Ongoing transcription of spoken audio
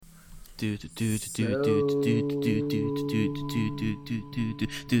iBooks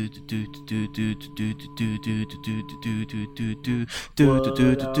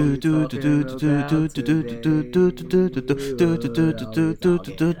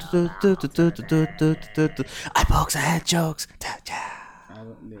and jokes.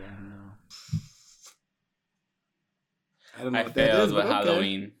 I don't know I what that failed is, with but okay.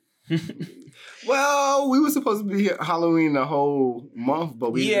 Halloween. Well, we were supposed to be Halloween the whole month,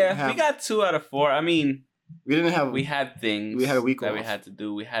 but we didn't have, we got 2 out of 4. I mean, we didn't have. we had things. We had a week that off. we had to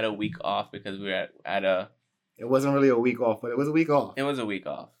do. We had a week off because we were at a. It wasn't really a week off, but it was a week off. It was a week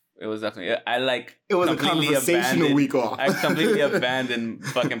off. It was definitely. It was a conversational week off. I completely abandoned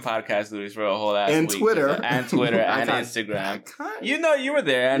fucking podcast duties for a whole ass And week. Twitter. And Instagram. You know, you were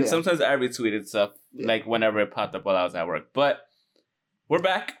there, and sometimes I retweeted stuff like whenever it popped up while I was at work. But we're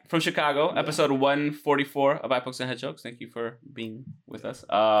back from Chicago, episode 144 of iBooks and Head Jokes. Thank you for being with us.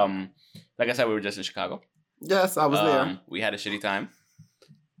 Like I said, we were just in Chicago. Yes, I was there. We had a shitty time.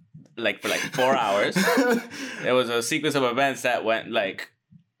 For 4 hours. It was a sequence of events that went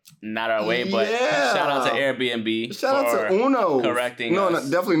not our way, but shout out to Airbnb. Shout out to Uno's. Correcting No, us.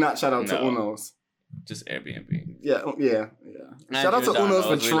 definitely not shout out to Uno's. Just Airbnb. Yeah. Shout out to Uno's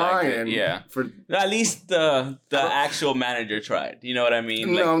for trying. Yeah. For at least the actual manager tried. You know what I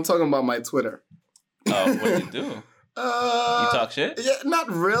mean? No, I'm talking about my Twitter. Oh, what did you do? You talk shit? Yeah,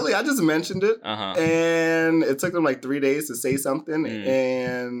 not really. I just mentioned it. And it took them 3 days to say something.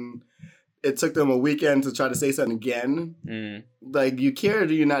 And it took them a weekend to try to say something again. You care or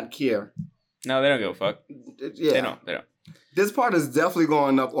do you not care? No, they don't give a fuck. Yeah. They don't. This part is definitely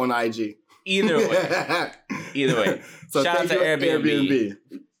going up on IG. Either way. So shout out to Airbnb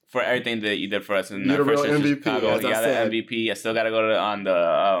for everything that you did for us in our first trip to Chicago. The MVP. I still got to go on the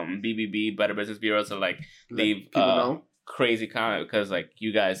BBB, Better Business Bureau, to leave crazy comment because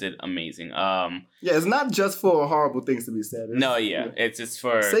you guys did amazing. It's not just for horrible things to be said. It's just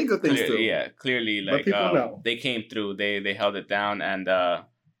for say good things too. Yeah, clearly people know. They came through. They held it down, and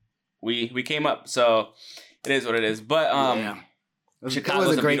we came up. So it is what it is. But Chicago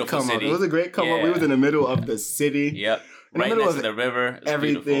was a great come up. It was a great come up. We was in the middle of the city. Yep. Right next to the river.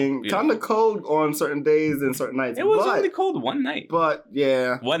 Everything. Kind of cold on certain days and certain nights. It was only cold one night. But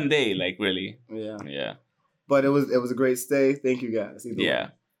yeah. One day, really. Yeah. Yeah. But it was a great stay. Thank you guys. Yeah.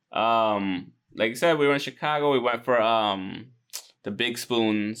 Like I said, we were in Chicago. We went for the Big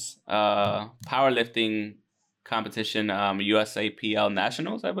Spoons powerlifting competition, USAPL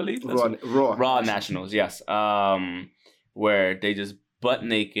Nationals, I believe. Raw Nationals, yes. Where they just butt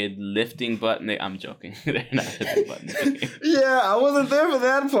naked, lifting butt naked. I'm joking. They're not lifting butt naked. Yeah, I wasn't there for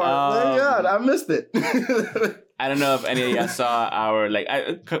that part. Thank God, I missed it. I don't know if any of you guys saw our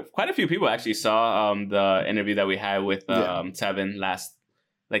quite a few people actually saw the interview that we had with Tevin last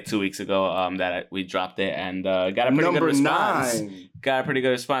 2 weeks ago. That we dropped it and got a pretty good response. 9. Got a pretty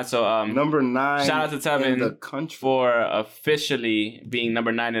good response. So number 9. Shout out to Tevin in the country for officially being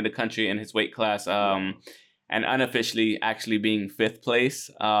number 9 in the country in his weight class. And unofficially actually being 5th place.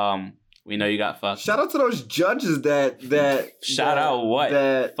 We know you got fucked. Shout out to those judges that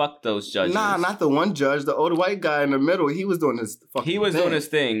fuck those judges. Nah, not the one judge. The old white guy in the middle. He was doing his fucking doing his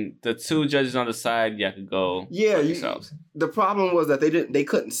thing. The 2 judges on the side, you could go yourselves. The problem was that they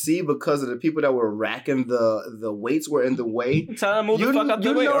couldn't see because of the people that were racking the weights were in the way. Tell them move the fuck up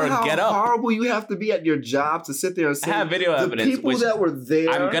the way or get up. How horrible you have to be at your job to sit there and say I have video evidence. The people that were there,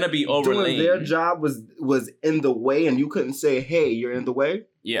 I'm gonna be overlaying. Doing their job was in the way, and you couldn't say, "Hey, you're in the way."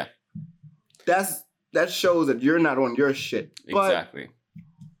 Yeah. That shows that you're not on your shit. Exactly.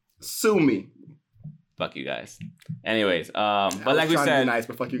 But sue me. Fuck you guys. Anyways, but like we said, nice,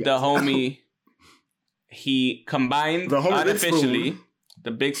 but fuck you guys. The homie, he combined unofficially.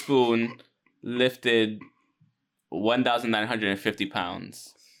 The Big Spoon lifted 1,950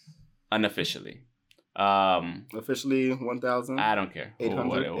 pounds unofficially. Officially 1,000. I don't care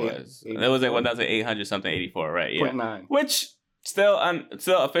what it was. 8, it was 1,800 something, 84, right? Yeah. 0.9. Which still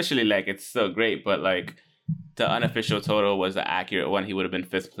officially it's still great, but the unofficial total was the accurate one. He would have been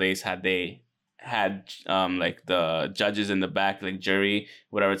 5th place had they had the judges in the back, jury,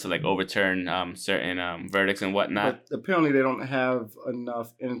 whatever, to overturn certain verdicts and whatnot. But apparently they don't have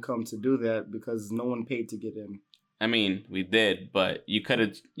enough income to do that because no one paid to get in. I mean, we did, but you could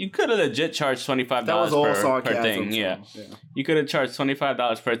have legit charged $25 per thing. Yeah. You could have charged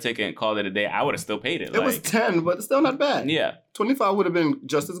 $25 per ticket and called it a day. I would have still paid it. It was 10, but it's still not bad. Yeah. 25 would have been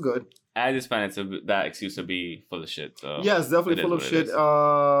just as good. I just find that excuse to be full of shit. So yeah, it's definitely full of shit.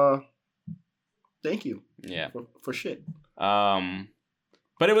 Thank you. Yeah. For shit.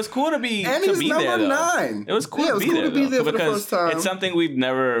 But But it was cool to be and to he's be number there. 9. It was cool. Yeah, it was cool to be there for the first time. It's something we've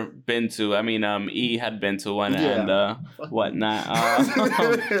never been to. I mean, E had been to one and whatnot.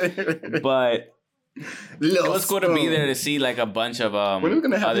 But it was cool to be there to see like a bunch of When are we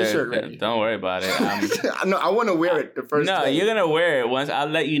gonna have this shirt ready? Don't worry about it. No, I want to wear it the first. No, day. you're gonna wear it once. I'll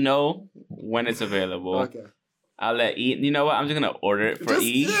let you know when it's available. Okay. I'll let E. You know what? I'm just gonna order it for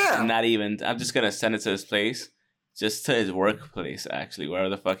E. Yeah. Not even. I'm just gonna send it to his place, just to his workplace, actually, wherever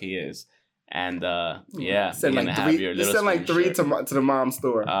the fuck he is. And yeah, send like 3. Send like 3 to the mom's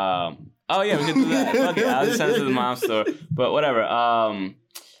store. Oh yeah, we can do that. Fuck it, I'll just send it to the mom's store. But whatever.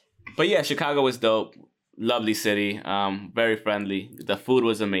 But yeah, Chicago was dope. Lovely city. Very friendly. The food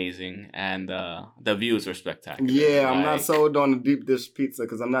was amazing, and the views were spectacular. Yeah, I'm not sold on the deep dish pizza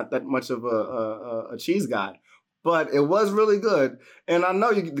because I'm not that much of a cheese guy. But it was really good. And I know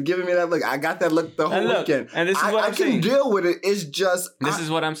you're giving me that look. I got that look the whole weekend. And this is what I'm saying. I can deal with it. It's just... This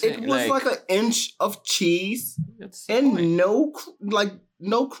is what I'm saying. It was like an inch of cheese and no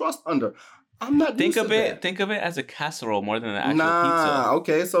crust under. I'm not Think of it as a casserole more than an actual pizza.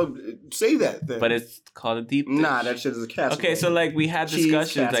 Okay, so say that then. But it's called a deep dish. Nah, that shit is a casserole. Okay, so like we had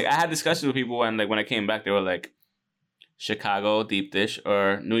discussions. Like I had discussions with people when I came back, they were like, Chicago deep dish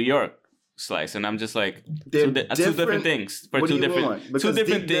or New York slice, and I'm just like two different things for two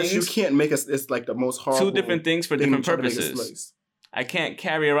different things. You can't make it's like the most horrible. Two different things for different purposes. I can't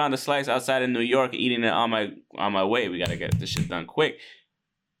carry around a slice outside of New York eating it on my way. We gotta get this shit done quick.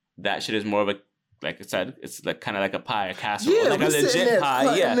 That shit is more of a, like I said, it's like kind of like a pie, a casserole, like a legit pie,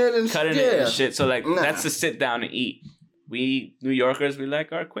 cutting it and shit. So like that's to sit down and eat. We New Yorkers, we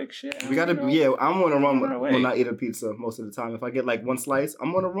like our quick shit. We gotta, I'm gonna run when I eat a pizza most of the time. If I get like one slice,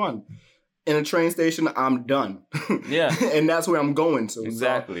 I'm gonna run. In a train station, I'm done. Yeah, and that's where I'm going to.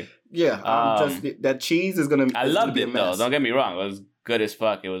 Exactly. So, yeah, that cheese is gonna. I loved it though. Don't get me wrong. It was good as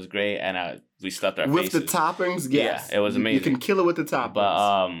fuck. It was great, and we stuffed our faces. With the toppings, yes. Yeah, it was amazing. You can kill it with the toppings.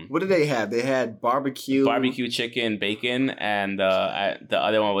 But what did they have? They had barbecue chicken, bacon, and the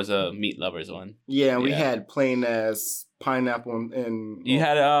other one was a meat lovers one. Yeah, and we had plain as pineapple and you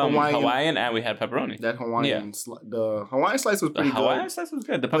had Hawaiian, and we had pepperoni. That Hawaiian, the Hawaiian slice was pretty good. The Hawaiian slice was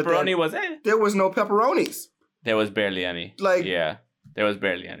good. The pepperoni was There was no pepperonis. There was barely any. There was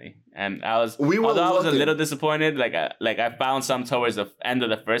barely any. And I was, although I was a little disappointed, I found some towards the end of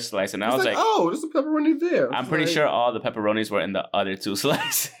the first slice, and I was like, oh, there's a pepperoni there. I'm pretty sure all the pepperonis were in the other 2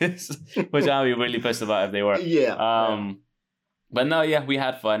 slices, which I'll be really pissed about if they were. Yeah. But no, yeah, we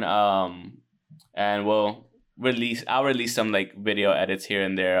had fun. And I'll release some like video edits here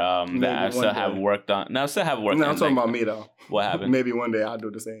and there that I still have worked on. No, I still have worked on. No, I'm talking about me though. What happened? Maybe one day I'll do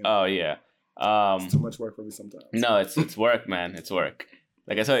the same. Oh yeah. It's too much work for me sometimes. No, it's work, man. It's work.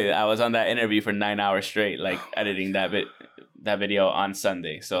 Like I told you, I was on that interview for 9 hours straight, like editing that video on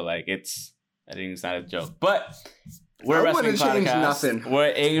Sunday. So like editing's not a joke. But we're a wrestling podcast. Nothing. We're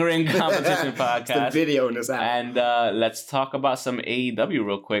an ignorant competition podcast. It's the video in this app. And let's talk about some AEW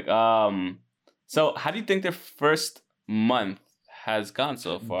real quick. So how do you think their first month has gone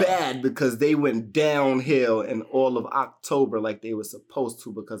so far? Bad, because they went downhill in all of October like they were supposed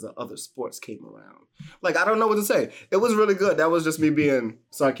to because of other sports came around. Like, I don't know what to say. It was really good. That was just me being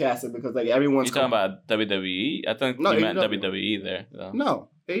sarcastic because like everyone's... You talking about WWE? I think you meant WWE there. So. No,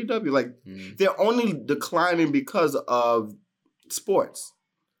 AEW. Like, they're only declining because of sports.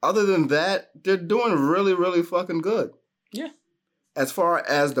 Other than that, they're doing really, really fucking good. Yeah. As far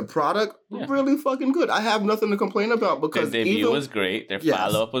as the product, really fucking good. I have nothing to complain about because their debut was great. Their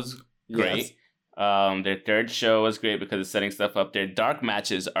follow-up was great. Yes. Their third show was great because it's setting stuff up. Their dark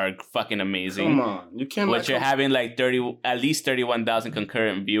matches are fucking amazing. Come on. You can't... Which you're having like at least 31,000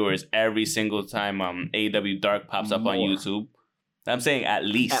 concurrent viewers every single time AEW Dark pops up on YouTube. I'm saying at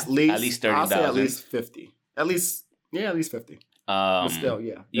least 30,000. I'll say at least 50. At least 50. But still,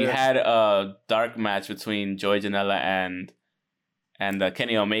 yeah. You had a dark match between Joey Janela and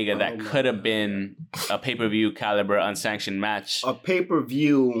Kenny Omega that could have been a pay-per-view caliber unsanctioned match. A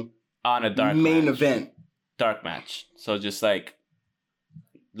pay-per-view on a dark main event. Dark match. So just like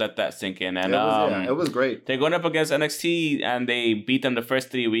let that sink in. And it was great. They're going up against NXT and they beat them the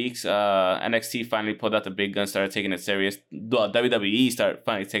first 3 weeks. NXT finally pulled out the big gun, started taking it serious. Well, WWE started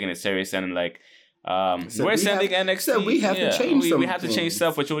finally taking it serious and like we're sending NXT. We have to change we have to change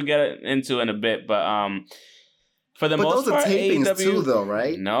stuff, which we'll get into in a bit. But for the most part, those are tapings too, though,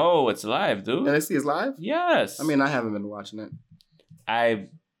 right? No, it's live, dude. NXT is live? Yes. I mean, I haven't been watching it. I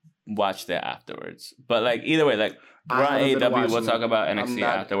watched it afterwards, but like either way, like we're on AEW. We'll talk about NXT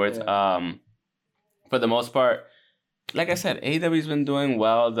afterwards. Yeah. For the most part, like I said, AEW's been doing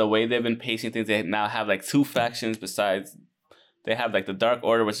well. The way they've been pacing things, they now have like 2 factions besides They have like the Dark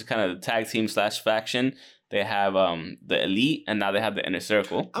Order, which is kind of the tag team / faction. They have the Elite, and now they have the Inner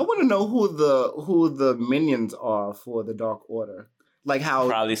Circle. I want to know who the minions are for the Dark Order. Like how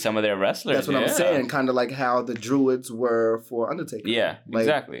probably some of their wrestlers. That's what I'm saying. Kind of like how the Druids were for Undertaker. Yeah, like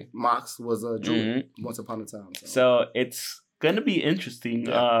exactly. Mox was a Druid once upon a time. So it's gonna be interesting.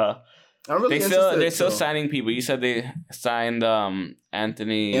 Yeah. I'm really they're still signing people. You said they signed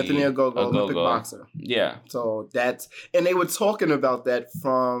Anthony Ogogo, Olympic boxer. Yeah. So and they were talking about that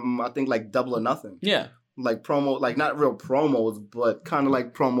from I think like Double or Nothing. Yeah. Like promo, like not real promos, but kind of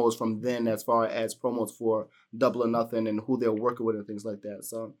like promos from then, as far as promos for Double or Nothing and who they're working with and things like that.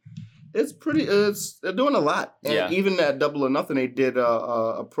 So they're doing a lot. And even at Double or Nothing, they did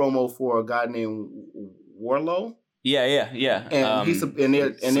a promo for a guy named Warlow. Yeah. And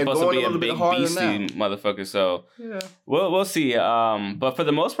they're going a little bit harder now. Motherfucker. So we'll see. But for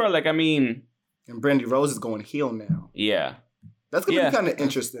the most part, like I mean, and Brandy Rose is going heel now. Yeah, that's gonna be kind of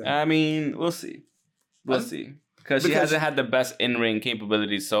interesting. I mean, we'll see. We'll see. Because she hasn't had the best in-ring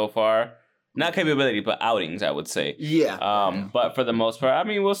capabilities so far. Not capability, but outings, I would say. Yeah. But for the most part, I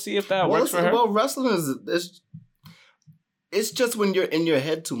mean, we'll see if that works for her. Well, wrestling it's just when you're in your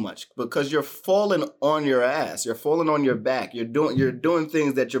head too much because you're falling on your ass. You're falling on your back. You're doing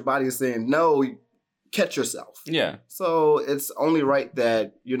things that your body is saying, no, catch yourself. Yeah. So it's only right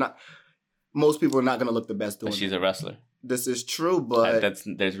that most people are not going to look the best doing it. She's a wrestler. This is true, but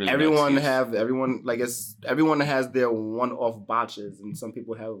there's really everyone has their one-off botches, and some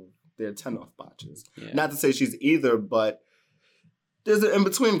people have their 10-off botches. Yeah. Not to say she's either, but there's an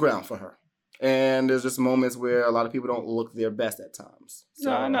in-between ground for her, and there's just moments where a lot of people don't look their best at times. So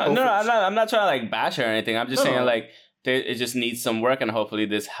no, I'm not trying to like bash her or anything. I'm just saying like it just needs some work, and hopefully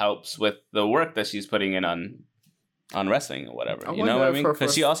this helps with the work that she's putting in on wrestling or whatever. You know what I mean?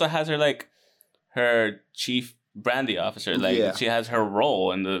 Because she also has her chief brandy officer, she has her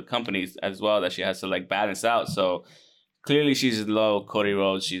role in the companies as well that she has to like balance out. So clearly she's no Cody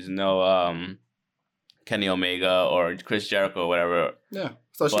Rhodes, she's no Kenny Omega or Chris Jericho or whatever. Yeah.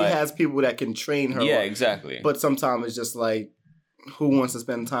 So she has people that can train her. Yeah, exactly. But sometimes it's just like, who wants to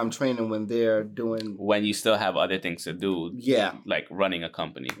spend time training when you still have other things to do? Yeah. Like running a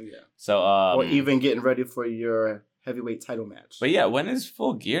company. Yeah. So or even getting ready for your heavyweight title match. But yeah, when is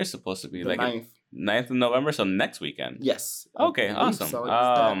Full Gear supposed to be? The 9th. 9th of November, so next weekend. Yes. Okay, awesome. So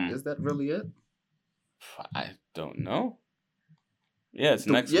is that really it? I don't know. Yeah, it's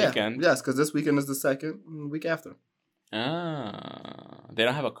next weekend. Yes, because this weekend is the second week after. They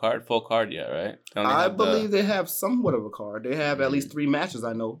don't have a full card yet, right? I believe they have somewhat of a card. They have at least 3 matches,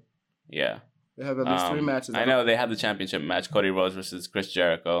 I know. Yeah. They have at least 3 matches. I know they have the championship match, Cody Rhodes versus Chris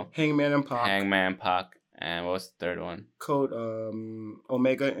Jericho. Hangman and Pac. And what was the third one?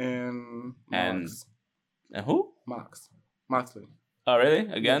 Omega and Mox. And who? Moxley. Oh,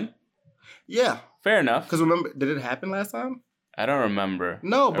 really? Again? Yeah. Fair enough. Because remember, did it happen last time? I don't remember.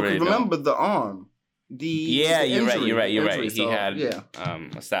 No, because remember the arm. You're right. He had a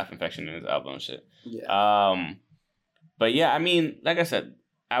staph infection in his elbow and shit. Yeah. But yeah, I mean, like I said,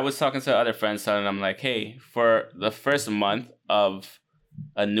 I was talking to other friends telling them like, hey, for the first month of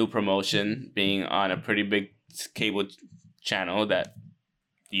a new promotion being on a pretty big cable channel that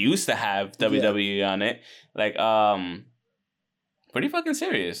used to have WWE on it, like pretty fucking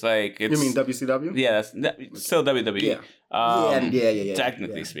serious. Like it's, you mean WCW? Yeah, that's still WWE. Yeah.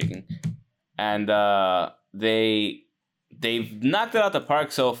 Technically speaking, and they've knocked it out the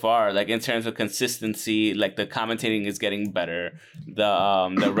park so far. Like in terms of consistency, like the commentating is getting better.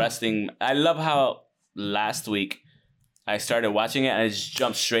 The wrestling. I love how last week I started watching it and it just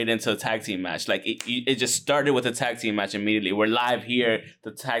jumped straight into a tag team match. Like it just started with a tag team match immediately. We're live here.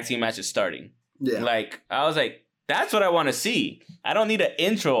 The tag team match is starting. Yeah. Like I was like, that's what I want to see. I don't need an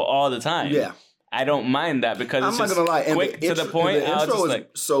intro all the time. Yeah. I don't mind that because it's just quick to the point. The intro is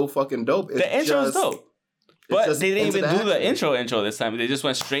so fucking dope. The intro is dope. But they didn't even do the intro this time. They just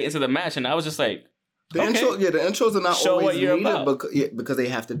went straight into the match, and I was just like, the intros are not always needed because they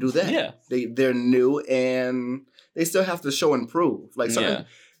have to do that. Yeah. They're new and they still have to show and prove. Like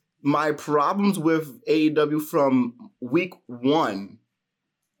my problems with AEW from week 1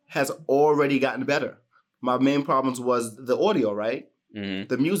 has already gotten better. My main problems was the audio, right? Mm-hmm.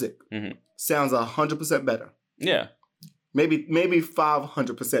 The music sounds 100% better. Yeah. Maybe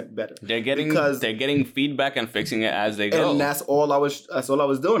 500% better. They're getting feedback and fixing it as they go. And that's all I was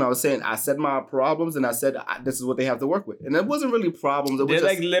doing. I was saying I said my problems and I said this is what they have to work with. And it wasn't really problems. It was There's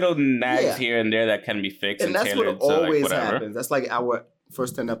like little nags here and there that can be fixed. And that's what always happens. That's like our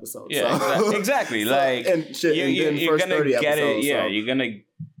first 10 episodes. Yeah, so. exactly. Like you're gonna get it. Yeah, you're gonna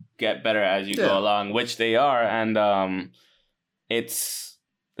get better as you go along, which they are. And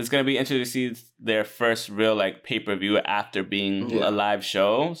it's going to be interesting to see their first real like pay-per-view after being a live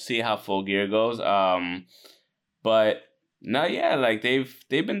show. See how Full Gear goes. But no, yeah, like they've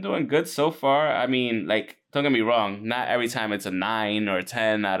been doing good so far. I mean, like, don't get me wrong, not every time it's a 9 or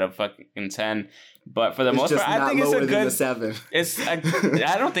 10 out of fucking 10. But for the most part, I think it's a good 7.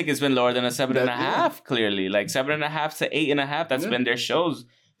 I don't think it's been lower than a 7.5. Clearly, like 7.5 to 8.5. That's been their shows.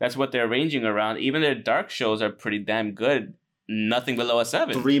 That's what they're ranging around. Even their dark shows are pretty damn good. Nothing below a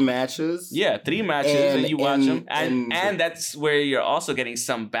 7. 3 matches. Yeah, 3 matches, and you watch them, and that's where you're also getting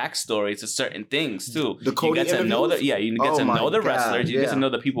some backstory to certain things too. The Cody you get to know that, you get to know the wrestlers, you get to know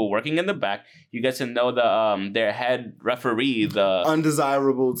the people working in the back, you get to know the their head referee, the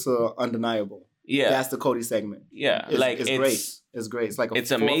undesirable to undeniable. Yeah, that's the Cody segment. Yeah, it's great. It's great. It's like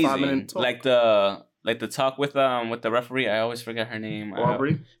it's amazing. 4 or 5 minute talk. Like the talk with the referee. I always forget her name.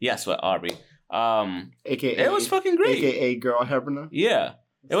 Aubrey. Yes, with Aubrey. AKA it was fucking great. AKA Girl Hebner. Yeah.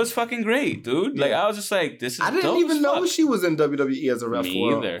 It was fucking great, dude. Like I was just like, this is I didn't even know she was in WWE as a ref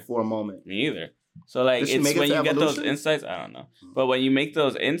for a moment. Me either. So like it's when you get those insights, I don't know. But when you make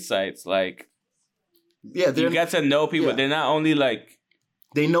those insights, like you get to know people. Yeah. They're not only like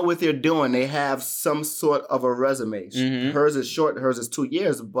they know what they're doing. They have some sort of a resume. Mm-hmm. Hers is short, hers is 2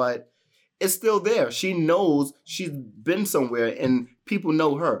 years, but it's still there. She knows she's been somewhere and people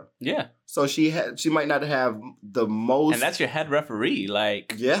know her. Yeah. So she might not have the most, and that's your head referee.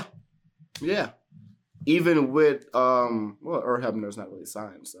 Like yeah. Even with Earl Hebner's not really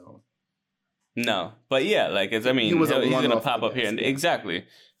signed, so no. But yeah, like he's gonna pop up here, and exactly.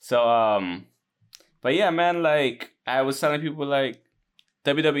 So but yeah, man, like I was telling people, like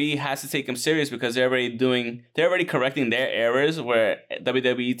WWE has to take them serious because they're already correcting their errors. Where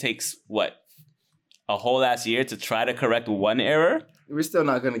WWE takes a whole last year to try to correct one error. We're still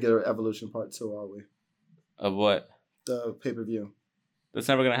not going to get an Evolution Part 2, are we? Of what? The pay-per-view. That's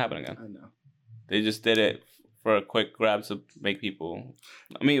never going to happen again. I know. They just did it for a quick grab to make people...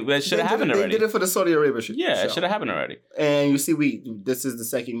 I mean, it should have happened already. They did it for the Saudi Arabia show. Yeah, it should have happened already. And you see, this is the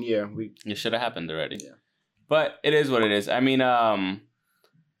second year. It should have happened already. Yeah. But it is what it is. I mean,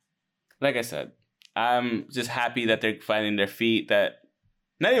 like I said, I'm just happy that they're finding their feet.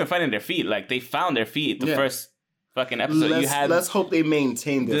 Not even finding their feet. Like, they found their feet the first fucking episode. Let's hope they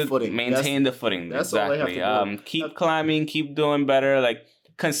maintain their footing. Maintain the footing. That's exactly. All they have to do. Keep climbing. Keep doing better. Like,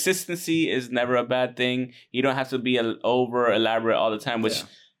 consistency is never a bad thing. You don't have to be over elaborate all the time. Which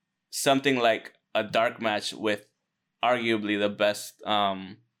something like a dark match with arguably the best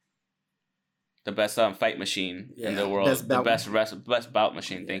fight machine in the world, best bout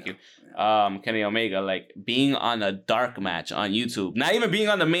machine. Thank you, Kenny Omega. Like being on a dark match on YouTube, not even being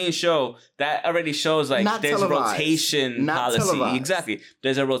on the main show. That already shows like there's televised. Rotation not policy. Televised. Exactly,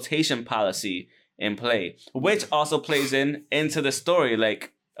 there's a rotation policy in play, which also plays into the story,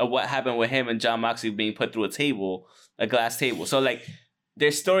 like of what happened with him and Jon Moxley being put through a glass table. So like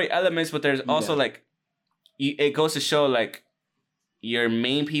there's story elements, but there's also like it goes to show like. Your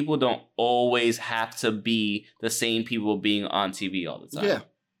main people don't always have to be the same people being on TV all the time. Yeah.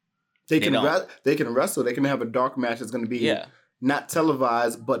 They can wrestle. They can have a dark match that's going to be not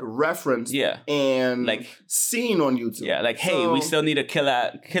televised, but referenced and like seen on YouTube. Yeah, like, hey, we still need a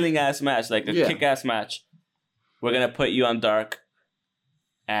killing-ass match, like a kick-ass match. We're going to put you on dark,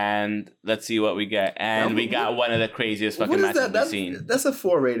 and let's see what we get. And we got one of the craziest fucking matches we've seen. That's a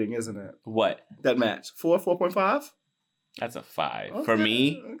 4 rating, isn't it? What? That match. 4.5? That's a 5. Okay,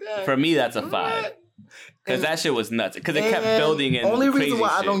 for me, that's a 5. Because that shit was nuts. Because it kept building in only reason why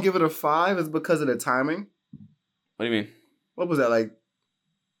I don't give it a 5 is because of the timing. What do you mean? What was that, like?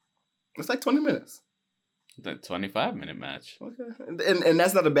 It's like 20 minutes. It's a 25-minute match. Okay. And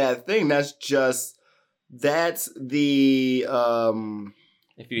that's not a bad thing. That's the...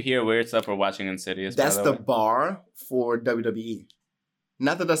 if you hear weird stuff, we're watching Insidious. That's the bar for WWE.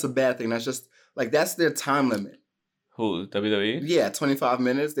 Not that that's a bad thing. That's just, like, that's their time limit. Who, WWE? Yeah, 25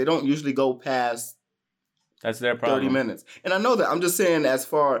 minutes. They don't usually go past that's their problem. 30 minutes. And I know that. I'm just saying as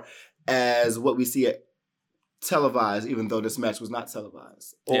far as what we see at televised, even though this match was not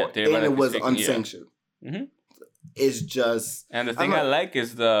televised. And it was unsanctioned. Yeah. Mm-hmm. It's just... And the thing I like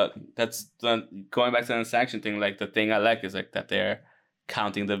is going back to the unsanctioned thing, like the thing I like is like that they're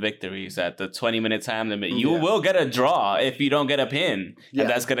counting the victories at the 20-minute time limit. You will get a draw if you don't get a pin, and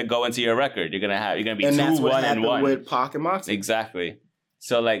that's gonna go into your record. You're gonna be 2-1-1 with Pac and Moxley. Exactly.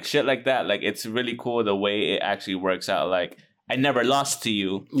 So like shit like that, like it's really cool the way it actually works out. Like I never lost to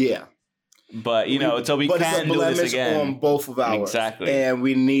you. Yeah. But we can do this again on both of ours. Exactly. And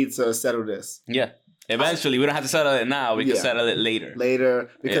we need to settle this. Yeah. Eventually, we don't have to settle it now. We can settle it later.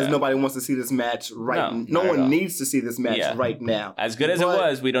 Because nobody wants to see this match right now. No one needs to see this match right now. As good as it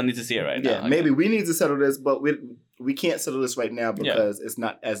was, we don't need to see it right now. Yeah, maybe we need to settle this, but we can't settle this right now because it's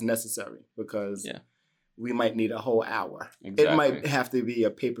not as necessary. Because we might need a whole hour. Exactly. It might have to be a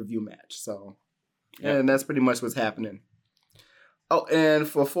pay-per-view match. So, and that's pretty much what's happening. Oh, and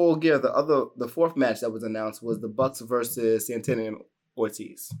for Full Gear, the fourth match that was announced was the Bucks versus Santana and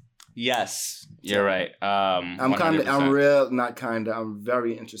Ortiz. Yes, you're right. I'm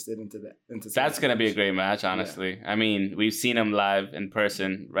very interested into that. That's gonna be a great match, honestly. Yeah. I mean, we've seen him live in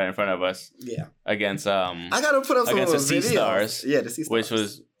person, right in front of us. Yeah. Against I gotta put up some against the Sea Stars. Yeah, the Sea Stars, which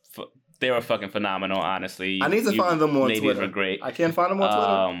was they were fucking phenomenal. Honestly, I need to find them on ladies Twitter. Were great. I can't find them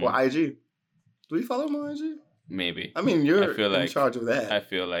on Twitter or IG. Do we follow them on IG? Maybe. I mean, you're in charge of that. I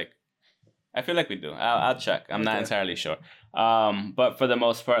feel like we do. I'll check. I'm not entirely sure. But for the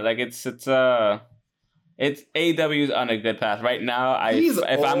most part, like it's AEW's on a good path right now.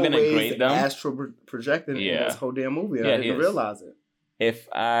 If I'm gonna grade them, astral projecting in this whole damn movie, and I didn't realize it. If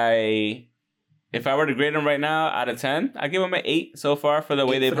I were to grade them right now out of 10, I give them an 8 so far for the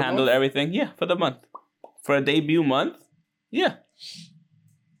way they've handled everything. Yeah, for the month, for a debut month. Yeah,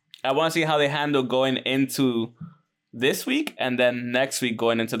 I want to see how they handle going into this week and then next week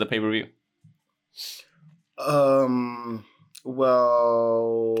going into the pay-per-view.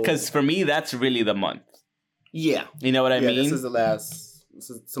 Well, because for me that's really the month. Yeah, you know what I mean. This is the last.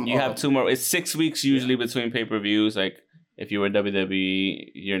 You have 2 more. It's 6 weeks usually between pay-per-views. Like if you were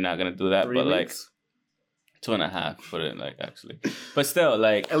WWE, you're not gonna do that. 3 but weeks? Like 2.5. Put it like actually, but still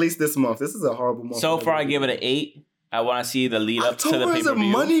like at least this month. This is a horrible month. So far, I give it an 8. I want to see the lead up to the pay-per-view. October is a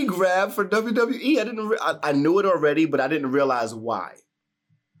money grab for WWE. I knew it already, but I didn't realize why.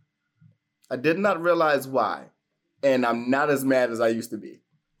 I did not realize why. And I'm not as mad as I used to be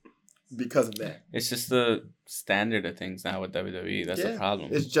because of that. It's just the standard of things now with WWE. That's the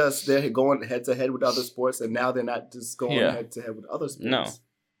problem. It's just they're going head-to-head with other sports, and now they're not just going head-to-head with other sports. No.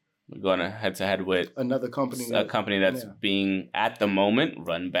 We're going head-to-head with another company. A company that's being, at the moment,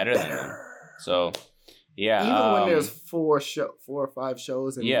 run better than them. So... yeah, even when there's 4 or 5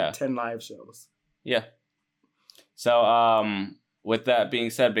 shows and 10 live shows. Yeah. So, with that being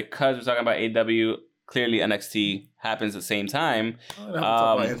said, because we're talking about AEW, clearly NXT happens at the same time. Oh, we have to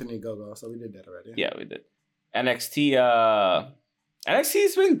talk about Anthony Gogo, so we did that already. Yeah, we did. NXT's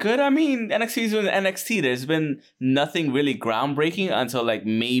been good. I mean, NXT's been NXT. There's been nothing really groundbreaking until like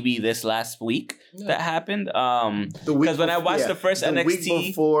maybe this last week that happened. Because when I watched the first NXT, week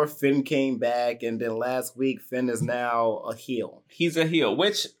before Finn came back, and then last week Finn is now a heel. He's a heel,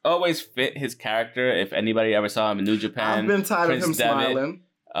 which always fit his character. If anybody ever saw him in New Japan, I've been tired of him smiling.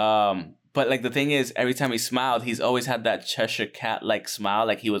 But like the thing is, every time he smiled, he's always had that Cheshire Cat like smile,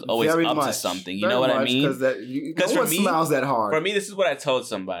 like he was always to something. You know what I mean? Because no one smiles that hard. For me, this is what I told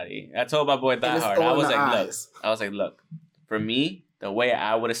somebody. I told my boy that hard. I was like, look. For me, the way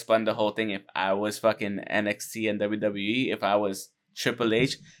I would have spun the whole thing if I was fucking NXT and WWE, if I was Triple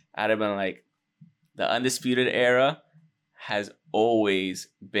H, I'd have been like, the Undisputed Era has always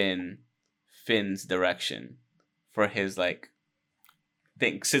been Finn's direction for his like.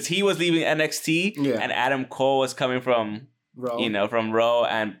 Since he was leaving NXT and Adam Cole was coming from Raw. From Raw,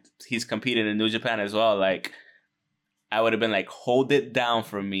 and he's competing in New Japan as well, like I would have been like, hold it down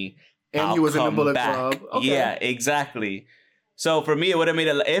for me. And he was in the Bullet Club. Okay. Yeah, exactly. So for me, it would have made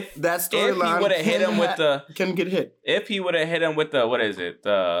it if that storyline he would have hit him with the can get hit. If he would have hit him with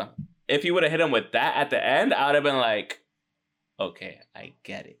the if he would have hit him with that at the end, I would have been like, okay, I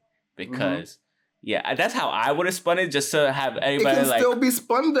get it, because. Yeah, that's how I would have spun it, just to have everybody it can still be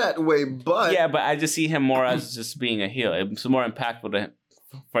spun that way, but but I just see him more as just being a heel. It's more impactful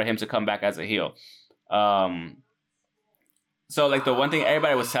for him to come back as a heel. So like the one thing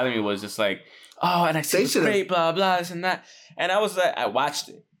everybody was telling me was just like, oh, NXT is great, blah blah, this and that, and I was like, I watched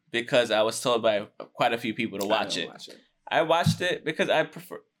it because I was told by quite a few people to watch it. I watched it because I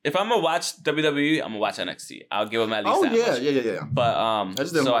prefer. If I'm gonna watch WWE, I'm gonna watch NXT. I'll give them at least that much. Yeah. But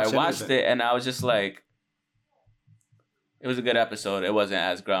I watched it and I was just like, it was a good episode. It wasn't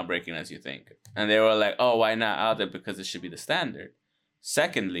as groundbreaking as you think. And they were like, oh, why not out there? Because it should be the standard.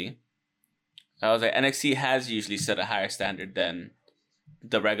 Secondly, I was like, NXT has usually set a higher standard than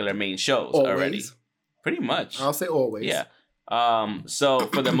the regular main shows already. Pretty much. I'll say always. Yeah. So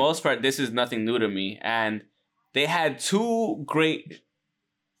for the most part, this is nothing new to me. And they had 2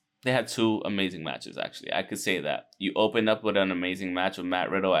 amazing matches, actually. I could say that. You opened up with an amazing match with Matt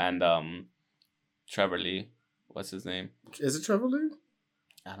Riddle and Trevor Lee. What's his name? Is it Trevor Lee?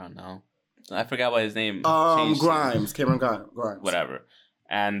 I don't know. I forgot what his name Grimes. Cameron Grimes. Whatever.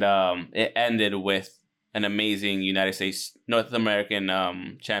 And it ended with an amazing North American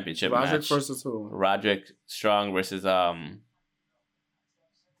championship Roderick match. versus who? Roderick Strong versus I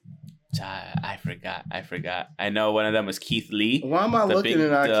forgot. I know one of them was Keith Lee. Why am I looking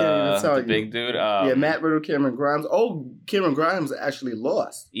and I can't even tell you? The big dude. Yeah, Matt Riddle, Cameron Grimes. Oh, Cameron Grimes actually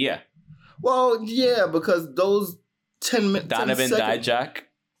lost. Yeah. Well, yeah, because those 10 minutes. Donovan Dijak,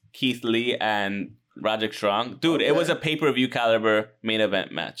 Keith Lee, and Roderick Strong. Dude, It was a pay-per-view caliber main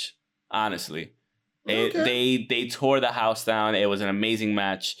event match. Honestly. They tore the house down. It was an amazing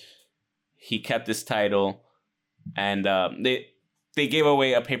match. He kept his title. And they gave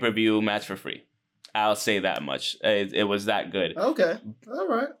away a pay-per-view match for free. I'll say that much. It was that good. Okay. All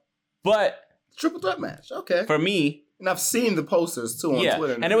right. But triple threat match. Okay. For me, and I've seen the posters too on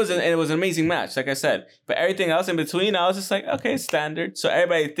Twitter. And it was an amazing match, like I said. But everything else in between, I was just like, okay, standard. So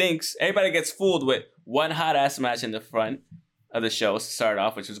everybody gets fooled with one hot ass match in the front of the show to start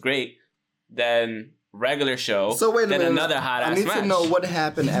off, which was great. Then regular show. So wait a minute. Another hot ass match. I need to know what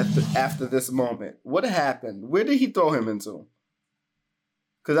happened after this moment. What happened? Where did he throw him into?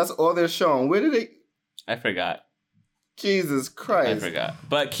 Because that's all they're showing. Where did they? I forgot. Jesus Christ. I forgot.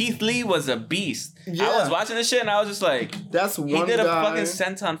 But Keith Lee was a beast. Yeah. I was watching this shit and I was just like, that's one guy. He did a fucking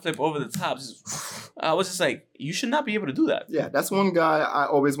senton flip over the top. I was just like, you should not be able to do that. Yeah, that's one guy I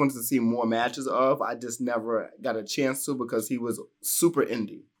always wanted to see more matches of. I just never got a chance to because he was super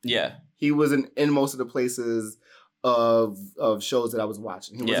indie. Yeah. He wasn't in most of the places of shows that I was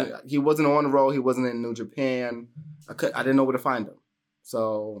watching. He wasn't on the road. He wasn't in New Japan. I didn't know where to find him.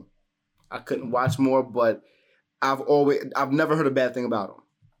 So I couldn't watch more, but I've never heard a bad thing about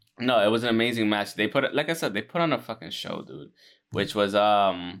him. No, it was an amazing match. They put on a fucking show, dude, which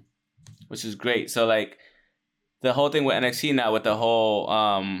is great. So like the whole thing with NXT now with the whole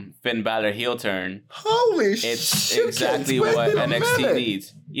Finn Balor heel turn. Holy shit. It's exactly what NXT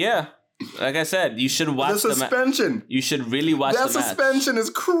needs. Yeah. Like I said, you should watch the suspension. You should really watch the match. That suspension is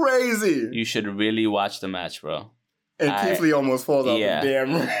crazy. You should really watch the match, bro. And Keith Lee almost falls off the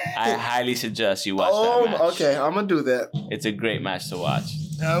damn ring. I highly suggest you watch that match. Okay, I'm going to do that. It's a great match to watch.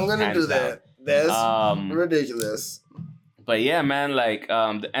 I'm going to do that. That's ridiculous. But yeah, man, like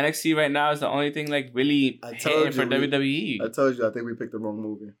the NXT right now is the only thing like really hitting for WWE. I told you, I think we picked the wrong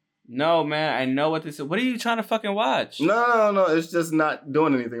movie. No, man, I know what this is. What are you trying to fucking watch? No, it's just not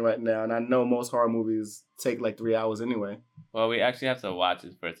doing anything right now. And I know most horror movies take like 3 hours anyway. Well, we actually have to watch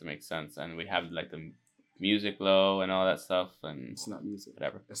it for it to make sense. And we have like the music low and all that stuff. And it's not music.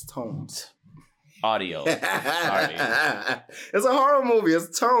 Whatever. It's tones. Audio. Sorry. It's a horror movie.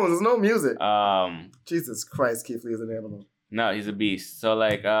 It's tones. There's no music. Jesus Christ, Keith Lee is an animal. No, he's a beast. So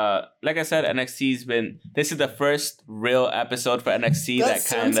like I said, NXT's been. This is the first real episode for NXT that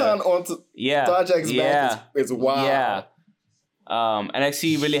kind of. It's wild. Yeah.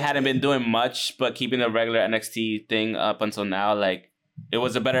 NXT really hadn't been doing much, but keeping the regular NXT thing up until now. Like, it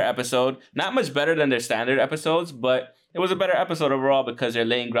was a better episode. Not much better than their standard episodes, but it was a better episode overall because they're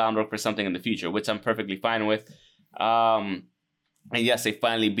laying groundwork for something in the future, which I'm perfectly fine with. And yes, they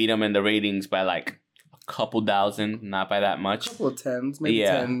finally beat them in the ratings by like a couple thousand, not by that much. A couple of tens, maybe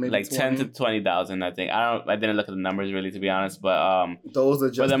 10, maybe like 20. 10 to 20,000, I think. I didn't look at the numbers really, to be honest, but those are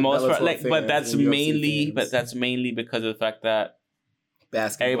just for the most part, like, but that's mainly because of the fact that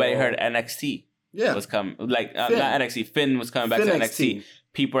basketball. Everybody heard NXT. Yeah, was coming. Like not NXT. Finn was coming back to NXT.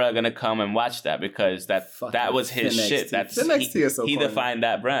 People are gonna come and watch that because that was his Finn shit. XT. That's Finn XT is so he funny. defined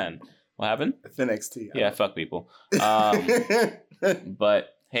that brand. What happened? Finn XT. Yeah, fuck people.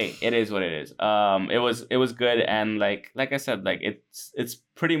 But hey, it is what it is. It was good, and like I said, like it's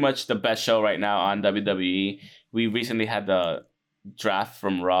pretty much the best show right now on WWE. We recently had the draft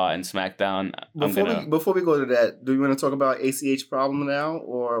from Raw and SmackDown. Before we go to that, do you want to talk about ACH problem now,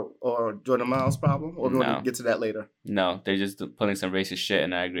 or Jordan Miles problem, or do you want to get to that later? No, they're just pulling some racist shit,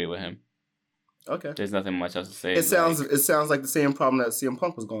 and I agree with him. Okay, there's nothing much else to say. It sounds like the same problem that CM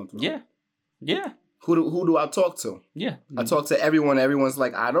Punk was going through. Yeah. Who do I talk to? Yeah, I talk to everyone. Everyone's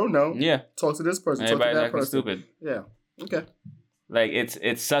like, I don't know. Yeah, talk to this person. Everybody's talk to that person. Stupid. Yeah. Okay. Like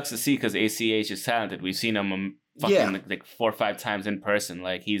it sucks to see because ACH is talented. We've seen him fucking like 4 or 5 times in person.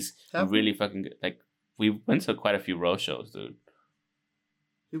 Like he's really fucking good. Like we went to quite a few Raw shows, dude.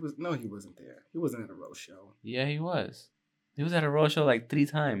 He wasn't there. He wasn't at a Raw show. Yeah, he was. He was at a Raw show like 3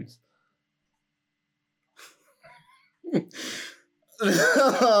 times.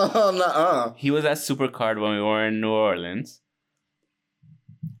 He was at Supercard when we were in New Orleans,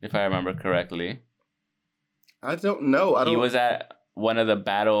 if I remember correctly. I don't know. He was at one of the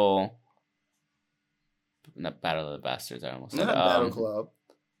not Battle of the Bastards. I almost said Battle Club.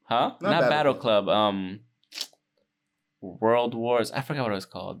 Huh? Not Battle Club. World Wars. I forgot what it was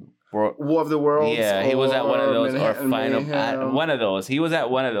called. War of the Worlds. Yeah, he was at one of those Manhattan, or Final. One of those. He was at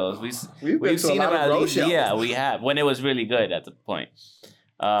one of those. We've seen him at least. Yeah, we have when it was really good at the point.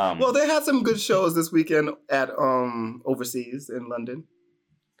 Well, they had some good shows this weekend at overseas in London.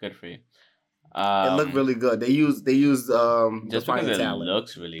 Good for you. It looked really good. They used just Defiant because talent. It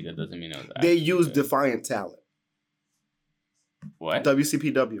looks really good doesn't mean it was. They used good. Defiant talent. What?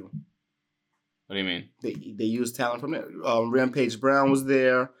 WCPW. What do you mean? They used talent from there. Rampage Brown was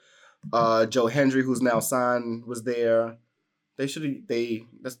there. Joe Hendry, who's now signed, was there. They should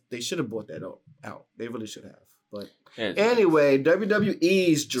have brought that out. They really should have. But anyway,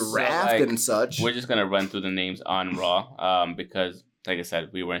 WWE's draft and such. We're just gonna run through the names on Raw, because, like I said,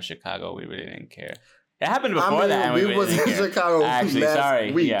 we were in Chicago. We really didn't care. It happened before that. And we was in Chicago. Actually,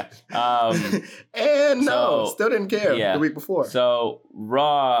 sorry. Week. Yeah. And still didn't care the week before. So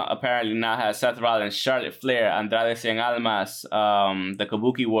Raw apparently now has Seth Rollins, Charlotte Flair, Andrade Cien Almas, the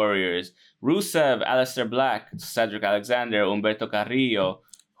Kabuki Warriors, Rusev, Aleister Black, Cedric Alexander, Humberto Carrillo,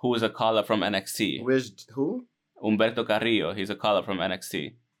 who is a caller from NXT. Where's who? Humberto Carrillo. He's a caller from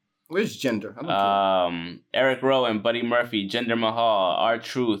NXT. Where's Jinder? Eric Rowan, Buddy Murphy, Jinder Mahal,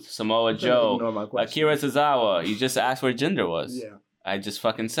 R-Truth, Samoa Joe, Akira Tozawa. You just asked where Jinder was. Yeah. I just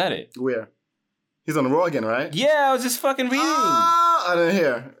fucking said it. Where? He's on the Raw again, right? Yeah, I was just fucking reading. I didn't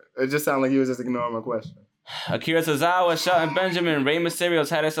hear. It just sounded like he was just ignoring my question. Akira Tozawa, Shelton Benjamin, Rey Mysterio,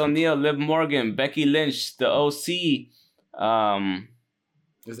 Titus O'Neil, Liv Morgan, Becky Lynch, the OC.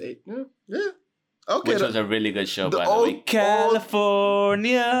 There's 8. Yeah. Okay. Which was a really good show, by the way.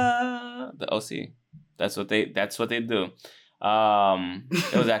 California. The OC. That's what they do. It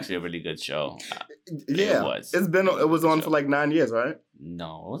was actually a really good show. Yeah. It was on for like 9 years, right?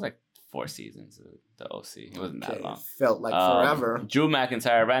 No, it was like 4 seasons of the OC. It wasn't that long. It felt like forever. Drew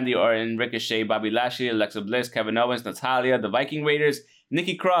McIntyre, Randy Orton, Ricochet, Bobby Lashley, Alexa Bliss, Kevin Owens, Natalya, the Viking Raiders,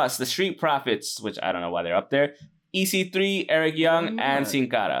 Nikki Cross, the Street Profits, which I don't know why they're up there, EC3, Eric Young, and Sin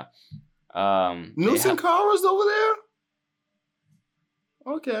Cara. New Sin Cara's over there?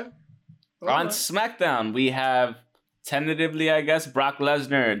 Okay. On SmackDown, we have tentatively, I guess, Brock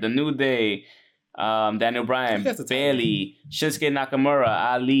Lesnar, The New Day, Daniel Bryan, Bayley, Shinsuke Nakamura,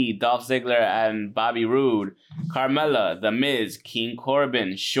 Ali, Dolph Ziggler, and Bobby Roode, Carmella, The Miz, King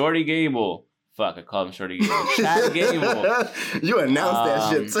Corbin, Shorty Gable. Fuck, I call him Shorty Gable. Chad Gable. You announced that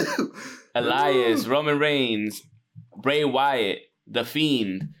shit too. Elias, Roman Reigns, Bray Wyatt, The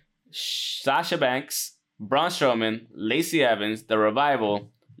Fiend, Sasha Banks, Braun Strowman, Lacey Evans, The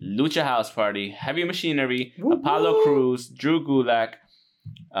Revival, Lucha House Party, Heavy Machinery, Apollo Crews, Drew Gulak,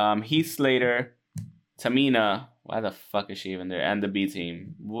 Heath Slater, Tamina. Why the fuck is she even there? And the B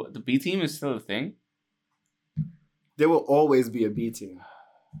Team. The B Team is still a thing? There will always be a B Team.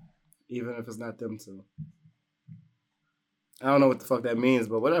 Even if it's not them two. I don't know what the fuck that means,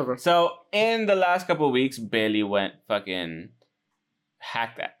 but whatever. So, in the last couple of weeks, Bayley went fucking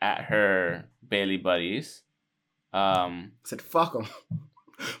hacked at her Bayley buddies. Said fuck them.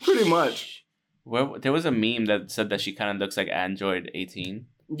 Pretty much. There was a meme that said that she kind of looks like Android 18.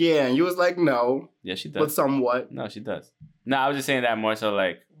 Yeah, and you was like, no. Yeah, she does. But somewhat. No, she does. No, I was just saying that more so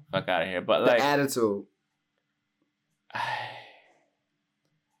like, fuck out of here. But like... The attitude.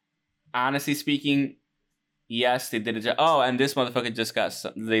 Honestly speaking, yes, they did a job. Oh, and this motherfucker just got...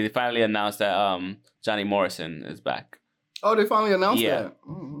 They finally announced that Johnny Morrison is back. Oh, they finally announced that?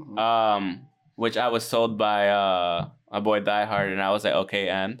 Mm-hmm. Which I was told by my boy Die Hard, and I was like, okay,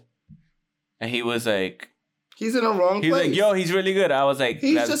 and he was like... He's in the wrong place. He's like, yo, he's really good. I was like...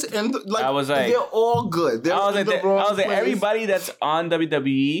 He's just in the... Like, I was like... They're all good. They're in the wrong place. Everybody that's on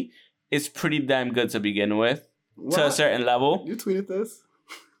WWE is pretty damn good to begin with. What? To a certain level. You tweeted this?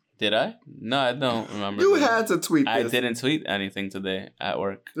 Did I? No, I don't remember. You had to tweet this. I didn't tweet anything today at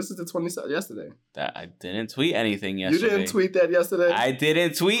work. This is the 27th yesterday. I didn't tweet anything yesterday. You didn't tweet that yesterday? I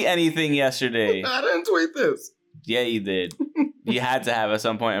didn't tweet anything yesterday. I didn't tweet this. Yeah, you did. You had to have at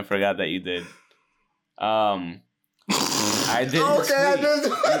some point and forgot that you did. I didn't okay, I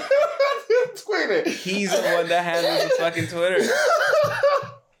didn't tweet it. He's the one that handles the fucking Twitter.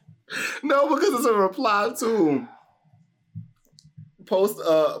 No, because it's a reply to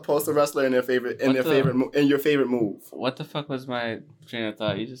post a wrestler in your favorite move. What the fuck was my train of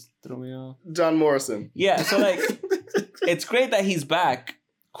thought? You just threw me off. John Morrison. Yeah, so like it's great that he's back.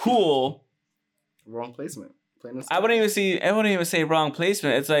 Cool. Wrong placement. I wouldn't even say wrong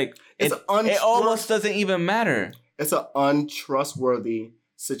placement. It's like it almost doesn't even matter. It's an untrustworthy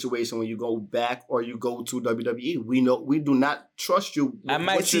situation when you go back or you go to WWE. We do not trust you. I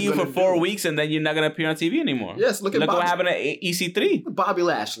might see you for 4 weeks and then you're not gonna appear on TV anymore. Yes, look what happened to EC3. Bobby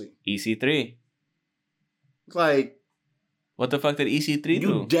Lashley. EC3. Like, What the fuck did EC3 do?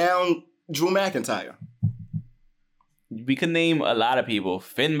 You down Drew McIntyre. We can name a lot of people.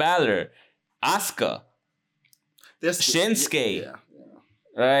 Finn Balor, Asuka, Shinsuke. Yeah.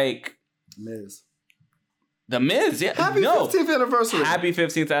 Like Miz. The Miz, yeah. Happy 15th anniversary. Happy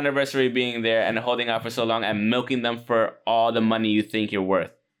 15th anniversary being there and holding out for so long and milking them for all the money you think you're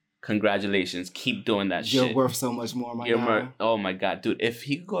worth. Congratulations. Keep doing that shit. You're worth so much more, my guy. Oh my God, dude. If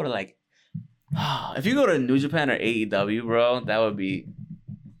he could go to if you go to New Japan or AEW, bro, that would be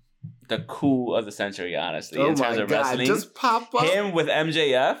the coup of the century, honestly. In terms of wrestling. Just pop up. Him with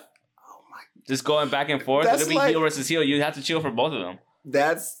MJF. Oh my God. Just going back and forth. It'll be heel versus heel. You have to chill for both of them.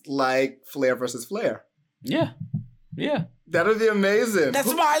 That's like Flair versus Flair. Yeah. Yeah. That'll be amazing.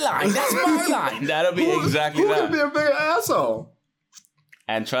 That's my line. That's my line. That'll be exactly that. Who would be a bigger asshole?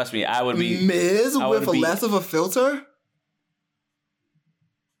 And trust me, I would be... Miz with less of a filter?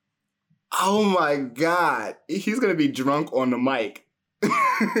 Oh my God. He's going to be drunk on the mic.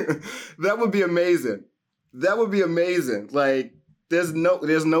 That would be amazing. That would be amazing. Like, there's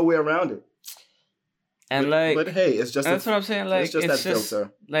no way around it. And but hey, it's just... That's what I'm saying. Like, it's just that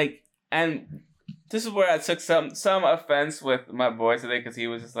filter. Like, and this is where I took some offense with my boy today because he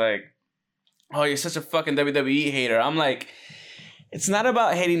was just like, oh, you're such a fucking WWE hater. I'm like... It's not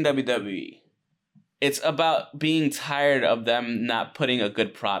about hating WWE. It's about being tired of them not putting a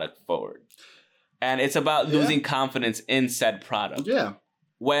good product forward. And it's about losing confidence in said product. Yeah.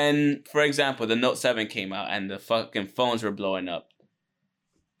 When, for example, the Note 7 came out and the fucking phones were blowing up,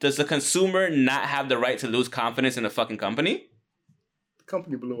 does the consumer not have the right to lose confidence in the fucking company? The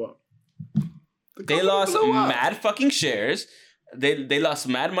company blew up. They lost mad fucking shares. They lost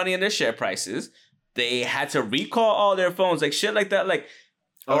mad money in their share prices. They had to recall all their phones, like shit like that, like,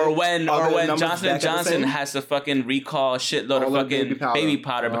 or when Johnson & Johnson has to fucking recall a shitload of fucking baby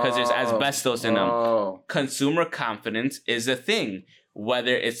powder because there's asbestos in them. Consumer confidence is a thing,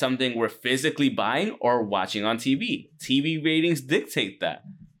 whether it's something we're physically buying or watching on TV. TV ratings dictate that.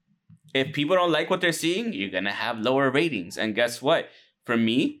 If people don't like what they're seeing, you're gonna have lower ratings. And guess what? For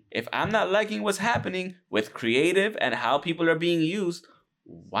me, if I'm not liking what's happening with creative and how people are being used,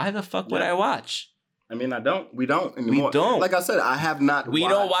 why the fuck would I watch? I mean, we don't anymore. We don't. Like I said, I have not We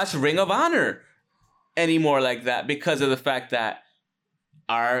don't watch Ring of Honor anymore like that because of the fact that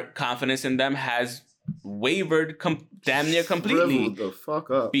our confidence in them has wavered damn near completely. The fuck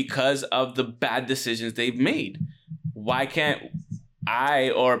up. Because of the bad decisions they've made. Why can't I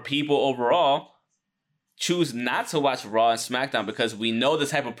or people overall choose not to watch Raw and SmackDown because we know the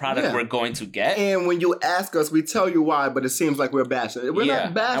type of product we're going to get? And when you ask us, we tell you why, but it seems like we're bashing. We're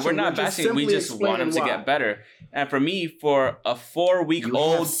not bashing. And we're not bashing. We just want them to get better. And for me, for a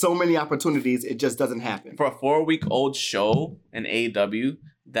 4-week-old... You have so many opportunities, it just doesn't happen. For a 4-week-old show in AEW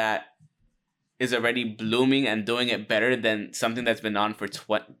that is already blooming and doing it better than something that's been on for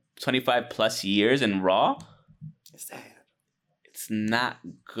 25 plus years in Raw... It's sad. It's not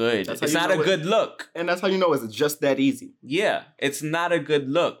good. It's not a good look. And that's how you know it's just that easy. Yeah, it's not a good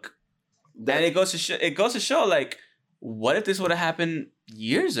look. And it goes to show, like, what if this would have happened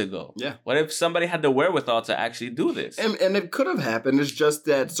years ago? Yeah. What if somebody had the wherewithal to actually do this? And it could have happened. It's just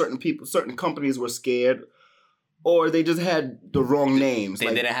that certain companies were scared, or they just had the wrong names. They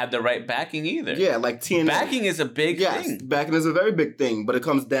didn't have the right backing either. Yeah, like TNA. Backing is a big thing. Backing is a very big thing, but it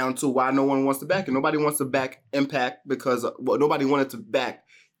comes down to why no one wants to back it. Nobody wants to back Impact because nobody wanted to back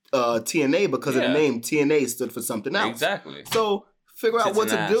TNA because of the name. TNA stood for something else. Exactly. So figure out what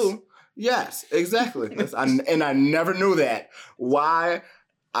to do. Yes, exactly. And I never knew that. Why?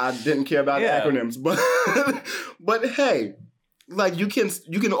 I didn't care about acronyms, but hey. Like, you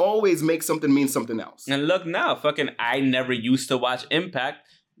can always make something mean something else. And look now, fucking I never used to watch Impact.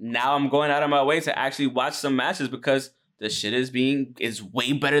 Now I'm going out of my way to actually watch some matches because the shit is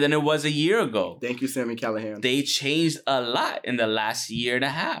way better than it was a year ago. Thank you, Sami Callihan. They changed a lot in the last year and a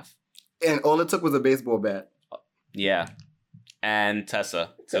half. And all it took was a baseball bat. Yeah. And Tessa,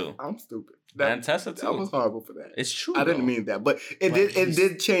 too. I'm stupid. And Tessa, too. I was horrible for that. It's true, I didn't mean that. But it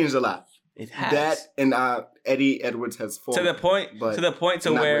did change a lot. It has. That and Eddie Edwards has fallen. To the point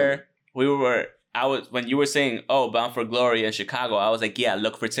where really. When you were saying, oh, Bound for Glory in Chicago, I was like, yeah,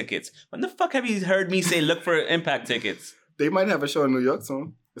 look for tickets. When the fuck have you heard me say look for Impact tickets? They might have a show in New York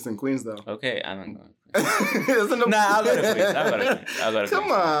soon. It's in Queens, though. Okay, I don't know. I'll go to Queens. I'll go to Queens.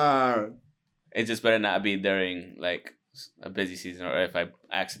 Come on. It just better not be during, like, a busy season or if I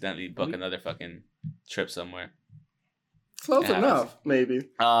accidentally book another fucking trip somewhere. Close enough, maybe.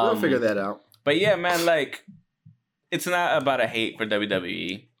 We'll figure that out. But yeah, man, like, it's not about a hate for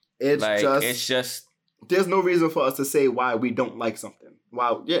WWE. It's just... There's no reason for us to say why we don't like something.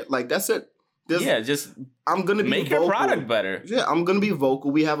 Wow, yeah, like, that's it. I'm gonna make your product better. Yeah, I'm gonna be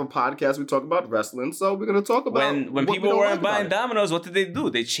vocal. We have a podcast. We talk about wrestling, so we're gonna talk about when people weren't buying Domino's. What did they do?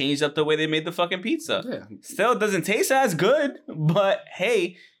 They changed up the way they made the fucking pizza. Yeah, still doesn't taste as good, but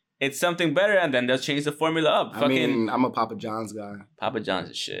hey, it's something better. And then they'll change the formula up. I mean, I'm a Papa John's guy. Papa John's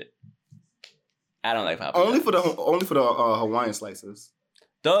is shit. I don't like Papa John's. Only for the Hawaiian slices.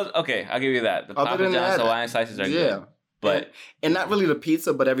 Those okay, I'll give you that. The Papa John's Hawaiian slices are good. But and not really the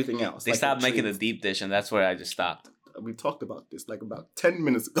pizza, but everything else. They stopped making the deep dish, and that's where I just stopped. We talked about this like about 10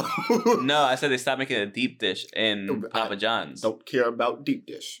 minutes ago. No, I said they stopped making a deep dish in Papa John's. Don't care about deep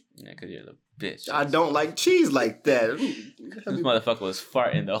dish. Yeah, because you're the bitch. I don't like cheese like that. This motherfucker was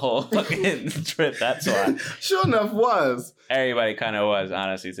farting the whole fucking trip. That's why. Sure enough, was. Everybody kind of was,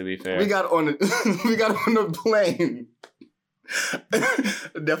 honestly. To be fair, we got on the plane.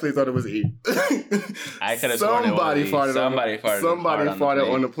 Definitely thought it was E. I could have sworn it was E. Somebody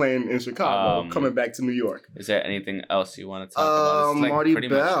farted on the plane in Chicago, coming back to New York. Is there anything else you want to talk about? Like Marty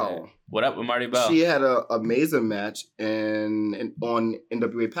Bell. What up with Marty Bell? She had an amazing match on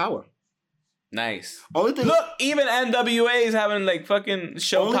NWA Power. Nice. Look, even NWA is having like fucking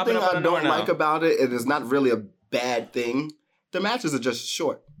show popping up on the door now. Only thing I don't like about it, and it's not really a bad thing, the matches are just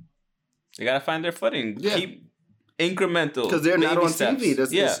short. They gotta find their footing. Yeah. Keep incremental. Because they're not on TV.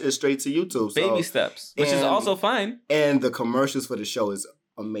 It's straight to YouTube. Baby steps. Which is also fine. And the commercials for the show is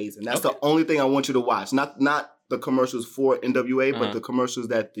amazing. That's the only thing I want you to watch. Not the commercials for NWA, but the commercials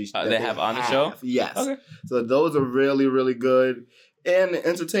that they have on the show? Yes. Okay. So those are really, really good and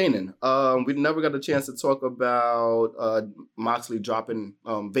entertaining. We never got a chance to talk about Moxley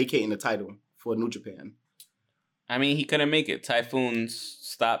vacating the title for New Japan. I mean, he couldn't make it. Typhoons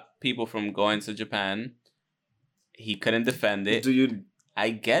stopped people from going to Japan. He couldn't defend it.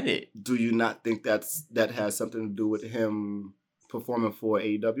 I get it. Do you not think that has something to do with him performing for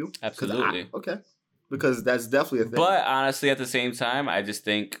AEW? Absolutely. Okay. Because that's definitely a thing. But honestly, at the same time, I just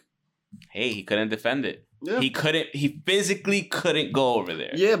think, hey, he couldn't defend it. Yeah. He physically couldn't go over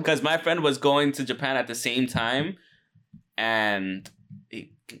there. Yeah. Because my friend was going to Japan at the same time, and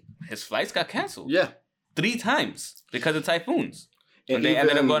his flights got canceled. Yeah. 3 times because of typhoons. And they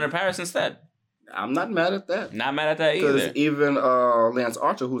ended up going to Paris instead. I'm not mad at that. Not mad at that either. Because even Lance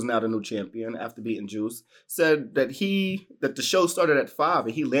Archer, who's now the new champion after beating Juice, said that the show started at 5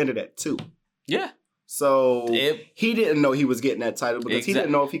 and he landed at 2. Yeah. So he didn't know he was getting that title because he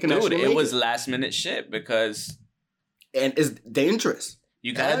didn't know if he can actually make it. Dude, it was last minute shit because... And it's dangerous.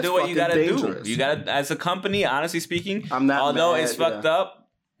 You gotta do what you gotta do. You gotta, as a company, honestly speaking, although it's fucked up,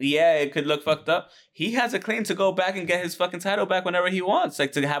 it could look fucked up, he has a claim to go back and get his fucking title back whenever he wants,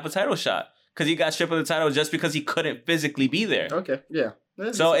 like to have a title shot. Because he got stripped of the title just because he couldn't physically be there. Okay, yeah.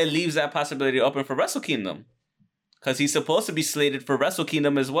 So it leaves that possibility open for Wrestle Kingdom. Because he's supposed to be slated for Wrestle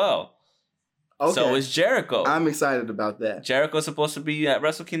Kingdom as well. Okay. So is Jericho. I'm excited about that. Jericho's supposed to be at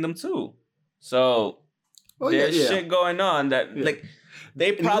Wrestle Kingdom too. So there's shit going on that like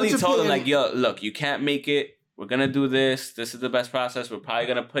they probably told him like, yo, look, you can't make it. We're gonna do this. This is the best process. We're probably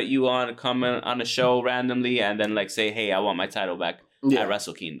gonna put you on, come on the show randomly, and then like say, hey, I want my title back at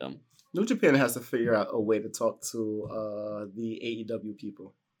Wrestle Kingdom. New Japan has to figure out a way to talk to the AEW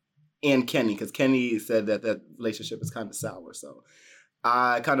people and Kenny, because Kenny said that relationship is kind of sour. So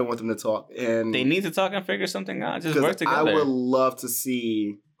I kind of want them to talk, and they need to talk and figure something out. Just work together. I would love to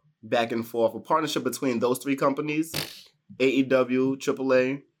see back and forth a partnership between those 3 companies: AEW,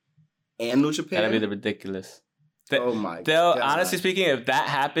 AAA, and New Japan. That'd be ridiculous. Oh my god! Honestly speaking, if that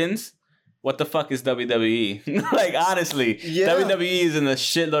happens, what the fuck is WWE? Like, honestly, WWE is in a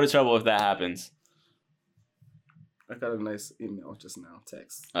shitload of trouble if that happens. I got a nice email just now,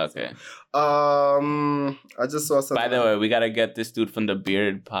 text. Okay. I just saw something. By the way, we gotta get this dude from the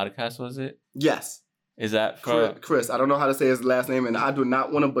Beard podcast, was it? Yes. Is that for... Chris? I don't know how to say his last name, and I do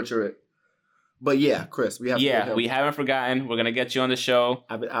not want to butcher it. But yeah, Chris, we have to get him. We haven't forgotten. We're gonna get you on the show.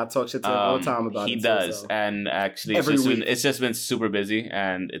 I talk shit to him all the time about it. He does, and actually, it's just been super busy,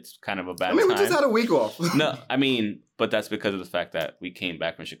 and it's kind of a bad time. We just had a week off. No, I mean, but that's because of the fact that we came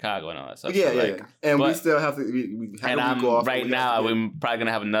back from Chicago and all that stuff. Yeah. And we still have to. We had a week off. Right now, we're probably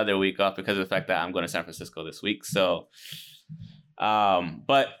gonna have another week off because of the fact that I'm going to San Francisco this week. So.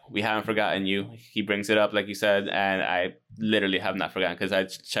 But we haven't forgotten you. He brings it up, like you said, and I literally have not forgotten because I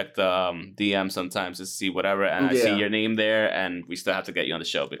check the DM sometimes to see whatever, and I see your name there, and we still have to get you on the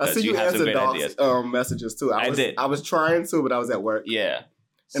show because you have some great ideas. Messages too. I did. I was trying to, but I was at work. Yeah,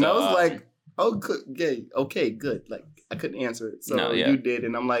 and I was like, "Oh, okay, good." Like I couldn't answer it, so you did,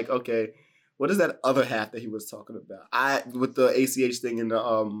 and I'm like, "Okay, what is that other half that he was talking about?" With the ACH thing and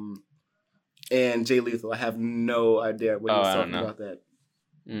the and Jay Lethal, I have no idea what he was talking about that.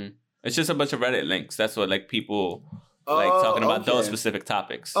 It's just a bunch of Reddit links. That's what like people like talking about those specific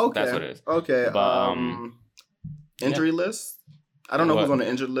topics. Okay. That's what it is. Okay. But, injury list? I don't know who's on the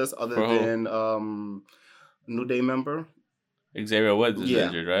injured list other than New Day member. Xavier Woods is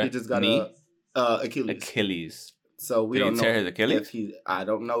injured, right? He just got Achilles. Achilles. So we don't know. Tear his Achilles? I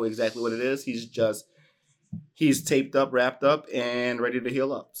don't know exactly what it is. He's taped up, wrapped up, and ready to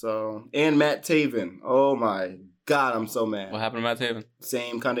heal up. So, and Matt Taven. Oh my God, I'm so mad. What happened to Matt Taven?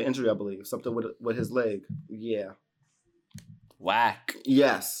 Same kind of injury, I believe. Something with his leg. Yeah. Whack.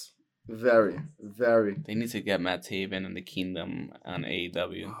 Yes. Very, very. They need to get Matt Taven and the Kingdom on AEW. Oh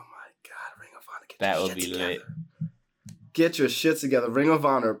my God, Ring of Honor. That would be lit. Get your shit together. Ring of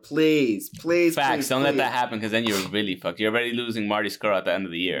Honor, please. Facts, don't let that happen because then you're really fucked. You're already losing Marty Scurll at the end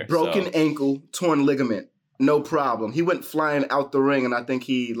of the year. Broken ankle, torn ligament. No problem. He went flying out the ring, and I think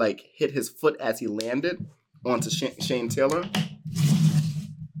he like hit his foot as he landed onto Shane Taylor.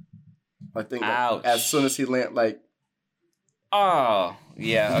 I think as soon as he landed, like. Oh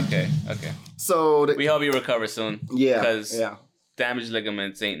yeah, okay. So we hope you recover soon. Yeah, because damaged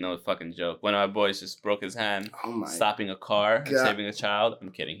ligaments ain't no fucking joke. One of my boys just broke his hand stopping a car and saving a child.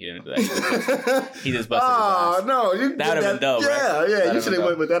 I'm kidding. He didn't do that. He just busted his ass. Oh no, that would have been dope, right? Yeah. You should have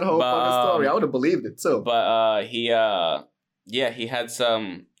went with that whole fucking story. I would have believed it too. But he had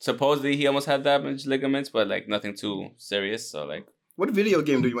some. Supposedly he almost had damaged ligaments, but like nothing too serious. So like, what video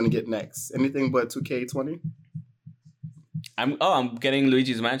game do you want to get next? Anything but 2K20? I'm getting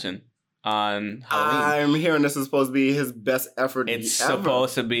Luigi's Mansion on Halloween. I'm hearing this is supposed to be his best effort It's ever.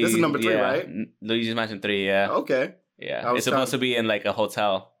 Supposed to be. This is number 3, right? Luigi's Mansion 3, yeah. Okay. Yeah. It's supposed to be in like a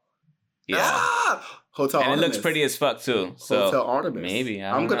hotel. Yeah. Hotel and Artemis. It looks pretty as fuck too. So Hotel Artemis. Maybe.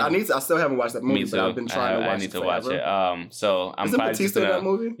 I'm good. I still haven't watched that movie, but I've been trying to watch it. I need to watch it. So I'm Isn't Batista in that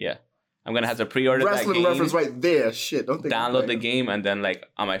movie? Yeah. I'm gonna have to pre-order that game. Wrestling reference right there. Shit, don't think. Download the game and then like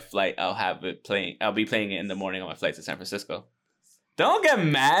on my flight, I'll have it playing. I'll be playing it in the morning on my flight to San Francisco. Don't get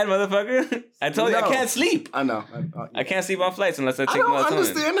mad, motherfucker. I told you I can't sleep. I know. I can't sleep on flights unless I take melatonin. I don't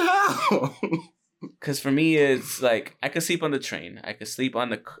understand how. Because for me, it's like I could sleep on the train. I could sleep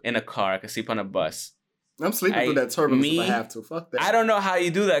in a car. I could sleep on a bus. I'm sleeping through that turbulence if I have to. Fuck that. I don't know how you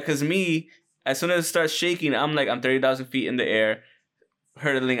do that because as soon as it starts shaking, I'm 30,000 feet in the air,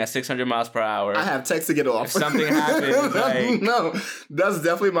 hurtling at 600 miles per hour. I have text to get off. If something happens, no, that's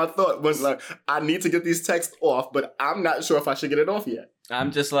definitely my thought. Was like, I need to get these texts off, but I'm not sure if I should get it off yet.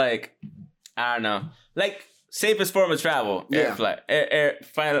 I'm just like, I don't know. Like, safest form of travel, yeah.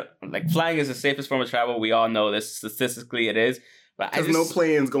 Flying is the safest form of travel. We all know this. Statistically, it is. Because no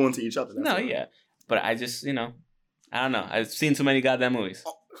planes go into each other. Yeah. But I just, I don't know. I've seen too many goddamn movies.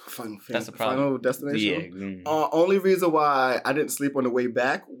 That's the problem. Final Destination? Yeah. Only reason why I didn't sleep on the way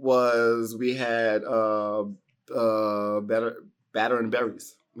back was we had batter and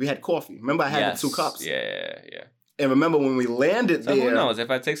berries. We had coffee. Remember, I had the 2 cups. Yeah. And remember when we landed there. Who knows? If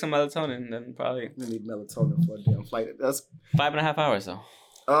I take some melatonin, then probably. You need melatonin for a damn flight. That's 5.5 hours though.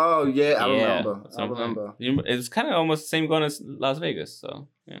 Oh yeah, I remember. It's kind of almost the same going to Las Vegas. So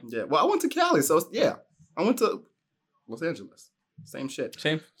yeah. Well, I went to Cali, so yeah, I went to Los Angeles. Same shit.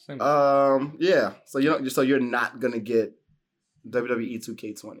 Same. Yeah. So you're not gonna get WWE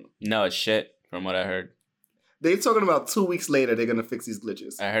 2K20. No, it's shit. From what I heard. They're talking about 2 weeks later they're gonna fix these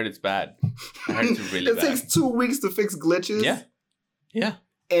glitches. I heard it's bad. I heard it's really bad. It takes 2 weeks to fix glitches. Yeah.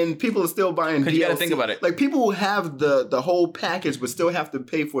 And people are still buying DLC. You gotta think about it. Like people who have the whole package but still have to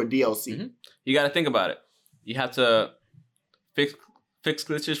pay for a DLC. Mm-hmm. You gotta think about it. You have to fix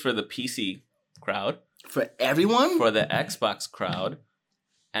glitches for the PC crowd. For everyone? For the Xbox crowd.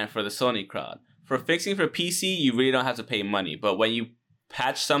 And for the Sony crowd. For fixing for PC, you really don't have to pay money. But when you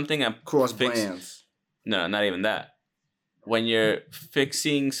patch something and cross brands. No, not even that. When you're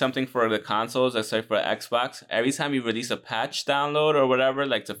fixing something for the consoles, let's say for Xbox, every time you release a patch download or whatever,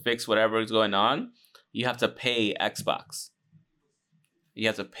 like to fix whatever is going on, you have to pay Xbox. You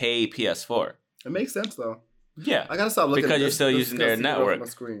have to pay PS4. It makes sense though. Yeah. I gotta stop looking because you're still using their network. My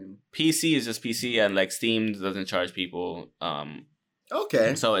screen. PC is just PC and like Steam doesn't charge people.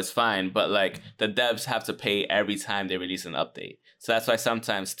 Okay. So it's fine, but like the devs have to pay every time they release an update. So that's why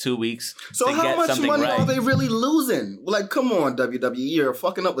sometimes 2 weeks. So to how get much money right. are they really losing? Like, come on, WWE, you're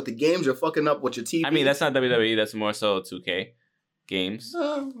fucking up with the games. You're fucking up with your TV. I mean, that's not WWE. That's more so 2K games.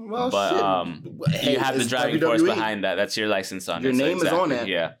 Well, but shit. You have the driving WWE. force behind that. That's your license on your it. Your name is on that.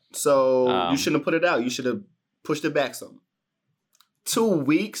 Yeah. So you shouldn't have put it out. You should have pushed it back some. 2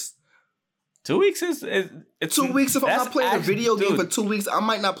 weeks. 2 weeks is it's 2 weeks. If I'm not playing a video game for 2 weeks, I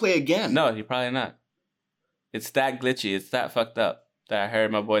might not play again. No, you're probably not. It's that glitchy. It's that fucked up. that I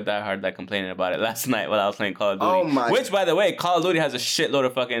heard my boy Die Hard complaining about it last night while I was playing Call of Duty. Oh my! Which, by the way, Call of Duty has a shitload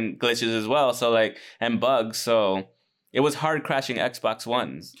of fucking glitches as well. So and bugs. So it was hard crashing Xbox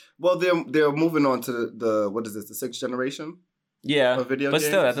Ones. Well, they're moving on to the what is this? The 6th generation. Yeah, of video but games?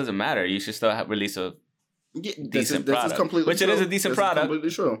 Still, that doesn't matter. You should still release a decent product. This is completely which true. It is a decent product. Completely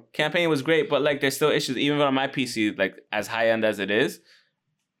true. Campaign was great, but there's still issues even on my PC. As high end as it is,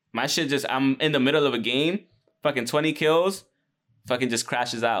 my shit I'm in the middle of a game, fucking 20 kills. Fucking just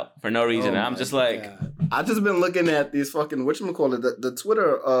crashes out for no reason. And I'm just I've just been looking at these fucking whatchamacallit, the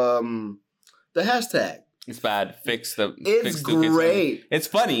Twitter the hashtag. It's bad. It's great. It's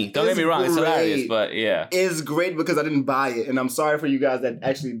funny. Don't get me wrong. It's hilarious, but yeah. It's great because I didn't buy it. And I'm sorry for you guys that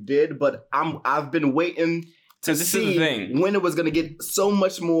actually did, but I've been waiting to see when it was gonna get so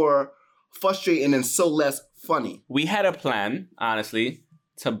much more frustrating and so less funny. We had a plan, honestly,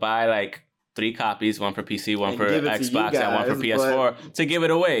 to buy 3 copies, one for PC, one for Xbox, and one for PS4, to give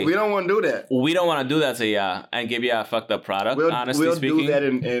it away. We don't want to do that. We don't want to do that to y'all and give you a fucked up product, honestly speaking. We'll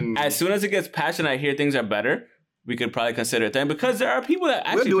do that as soon as it gets patched and I hear things are better, we could probably consider it then. Because there are people that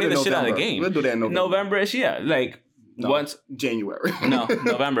actually play the shit out of the game. We'll do that in November. November-ish, yeah. Once... January. No,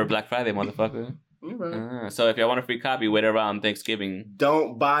 November, Black Friday, motherfucker. Right. So if y'all want a free copy, wait around Thanksgiving.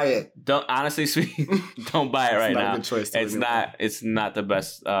 Don't buy it. Honestly speaking, don't buy it right now. It's not a good choice. It's not the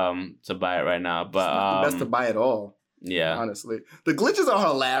best to buy it right now. But it's not the best to buy at all. Yeah. Honestly. The glitches are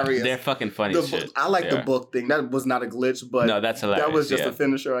hilarious. They're fucking funny shit. I like the book thing. That was not a glitch, but no, that's hilarious. That was just a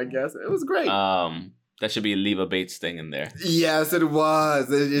finisher, I guess. It was great. That should be Leva Bates thing in there. Yes, it was.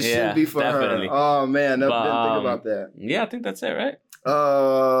 It should be for definitely. her. Oh man, I didn't think about that. Yeah, I think that's it, right?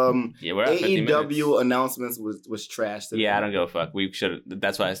 Yeah, we're at 50 minutes. AEW announcements was trash today. Yeah, I don't give a fuck. We should.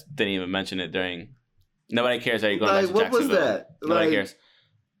 That's why I didn't even mention it during. Nobody cares. Are you going back to what Jacksonville? Was that? Nobody cares.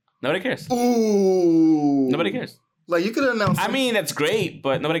 Nobody cares. Ooh. Nobody cares. You could announce. I mean, that's great,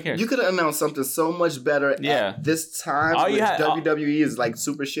 but nobody cares. You could have announced something so much better at this time. WWE is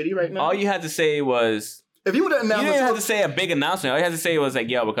super shitty right now. All you had to say was. If you would have announced, you didn't have to say a big announcement. All you had to say was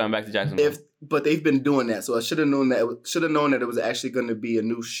 "Yo, we're coming back to Jacksonville." But they've been doing that, so I should have known that. Should have known that it was actually going to be a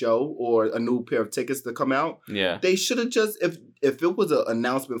new show or a new pair of tickets to come out. Yeah, they should have just if it was an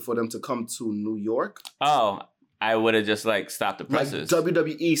announcement for them to come to New York. Oh, I would have just stopped the presses.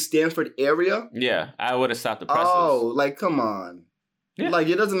 WWE Stanford area. Yeah, I would have stopped the presses. Oh, come on. Yeah.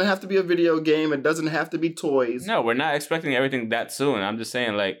 It doesn't have to be a video game. It doesn't have to be toys. No, we're not expecting everything that soon. I'm just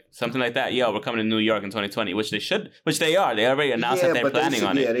saying, something like that. Yo, we're coming to New York in 2020, which they should, which they are. They already announced that they're planning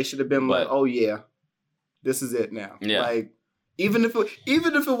on it. Yeah, they should have been oh yeah, this is it now. Yeah. Even if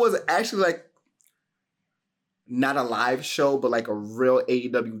it was actually not a live show, but a real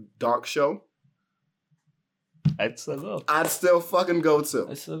AEW dark show, I'd still go. I'd still fucking go too.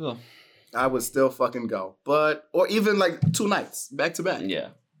 I'd still go. I would still fucking go. Or even 2 nights back to back. Yeah.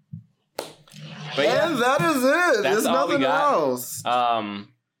 And that is it. There's nothing else.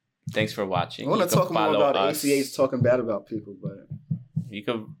 Thanks for watching. I want to talk more about ACH talking bad about people, but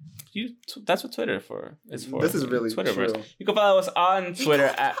that's what Twitter for. It's for. This is really Twitterverse. true. You can follow us on Twitter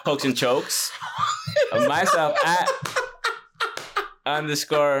at Pokes and Chokes. Myself at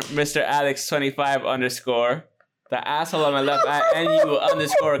 _Mr. Alex 25_. The asshole on my left at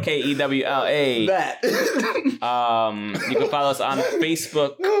NU_KEWLA. That. You can follow us on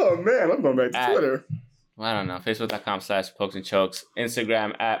Facebook. Oh man, I'm going back to Twitter. I don't know. Facebook.com/Pokes and Chokes.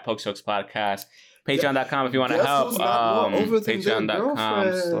 Instagram at Pokes Chokes Podcast. Patreon.com if you want to help.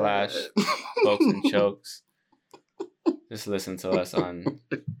 Patreon.com/Pokes and Chokes. Just listen to us on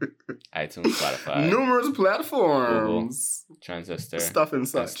iTunes, Spotify, numerous platforms, Google, Transistor, stuff and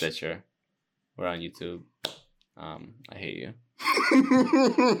such, and Stitcher. We're on YouTube. I hate you.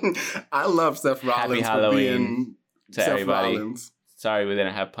 I love Seth Rollins. Happy Halloween to everybody. Rollins. Sorry we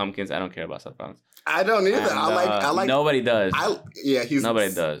didn't have pumpkins. I don't care about Seth Rollins. I don't either. And, I like. Nobody does.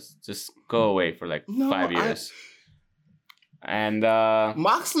 Nobody does. Just go away for 5 years. And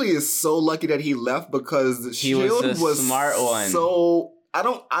Moxley is so lucky that he left because the Shield was a smart one. So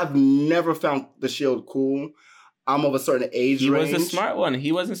I've never found the Shield cool. I'm of a certain age range. He was the smart one.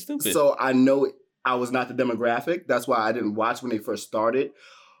 He wasn't stupid. So I know I was not the demographic. That's why I didn't watch when they first started.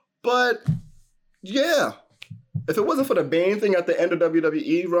 But yeah, if it wasn't for the Bane thing at the end of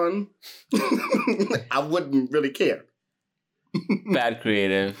WWE run, I wouldn't really care. Bad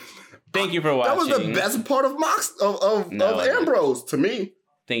creative. Thank you for watching. That was the best part of Ambrose to me.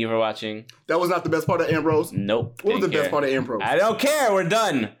 Thank you for watching. That was not the best part of Ambrose? Nope. What was the best part of Ambrose? I don't care. We're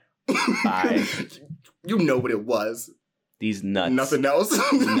done. Bye. You know what it was. These nuts. Nothing else? No.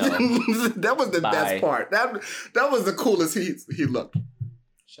 That was the best part. That was the coolest he looked.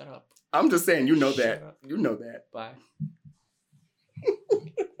 Shut up. I'm just saying, you know that. You know that. Bye.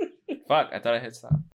 Fuck, I thought I hit stop.